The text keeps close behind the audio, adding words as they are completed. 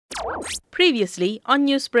Previously on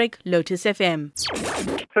Newsbreak, Lotus FM.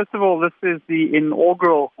 First of all, this is the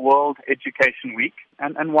inaugural World Education Week.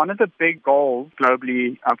 And one of the big goals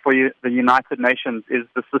globally for the United Nations is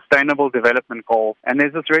the Sustainable Development Goal. And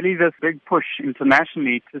there's this big push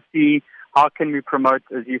internationally to see how can we promote,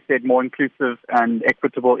 as you said, more inclusive and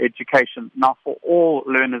equitable education, now for all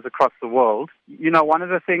learners across the world. You know, one of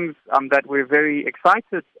the things that we're very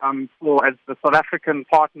excited for as the South African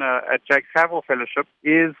partner at Jakes Gerwel Fellowship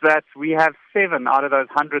is that we have 7 out of those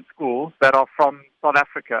 100 schools that are from South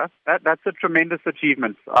Africa. That's a tremendous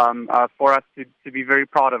achievement for us to be very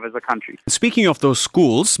proud of as a country. Speaking of those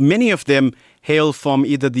schools, many of them hail from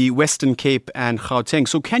either the Western Cape and Gauteng.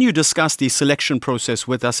 So can you discuss the selection process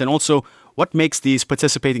with us and also what makes these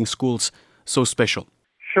participating schools so special?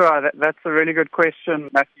 Sure, that's a really good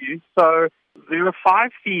question, Matthew. So there were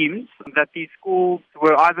 5 themes that these schools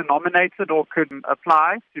were either nominated or could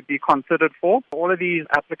apply to be considered for. All of these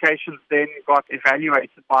applications then got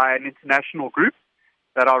evaluated by an international group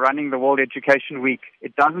that are running the World Education Week.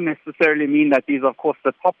 It doesn't necessarily mean that these are, of course,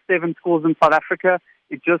 the top 7 schools in South Africa.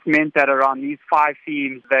 It just meant that around these 5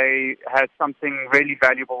 themes, they had something really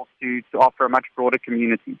valuable to offer a much broader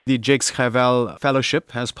community. The Jakes Gerwel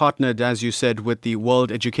Fellowship has partnered, as you said, with the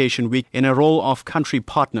World Education Week in a role of country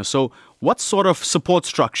partner. So what sort of support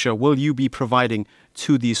structure will you be providing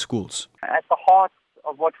to these schools? At the heart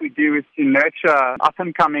of what we do is to nurture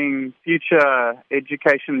up-and-coming future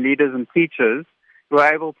education leaders and teachers who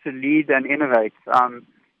are able to lead and innovate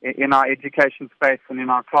in our education space and in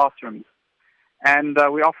our classrooms. And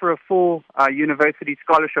we offer a full university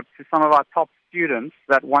scholarship to some of our top students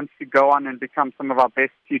that want to go on and become some of our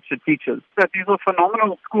best future teachers. So these are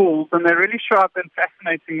phenomenal schools, and they really show up in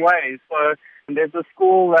fascinating ways. So there's a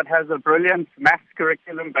school that has a brilliant maths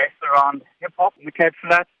curriculum based around hip-hop in the Cape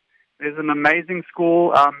Flats. There's an amazing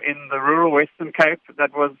school in the rural Western Cape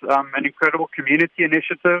that was an incredible community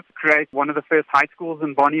initiative to create one of the first high schools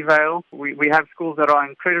in Bonnievale. We have schools that are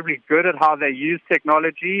incredibly good at how they use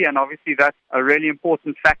technology, and obviously that's a really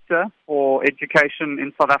important factor for education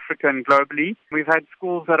in South Africa and globally. We've had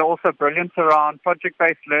schools that are also brilliant around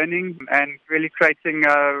project-based learning and really creating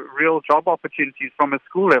real job opportunities from a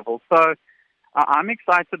school level. So I'm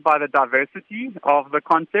excited by the diversity of the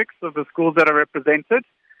context of the schools that are represented.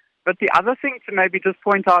 But the other thing to maybe just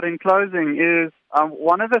point out in closing is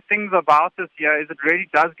one of the things about this year is it really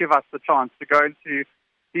does give us the chance to go into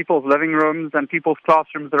people's living rooms and people's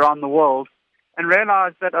classrooms around the world and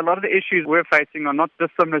realize that a lot of the issues we're facing are not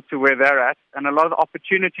dissimilar to where they're at, and a lot of the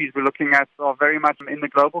opportunities we're looking at are very much in the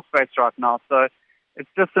global space right now. So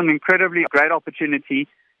it's just an incredibly great opportunity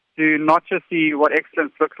to not just see what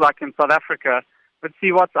excellence looks like in South Africa, but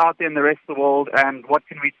see what's out there in the rest of the world and what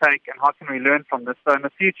can we take and how can we learn from this. So in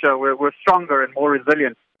the future, we're stronger and more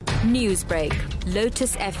resilient. Newsbreak,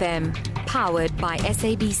 Lotus FM, powered by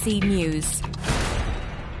SABC News.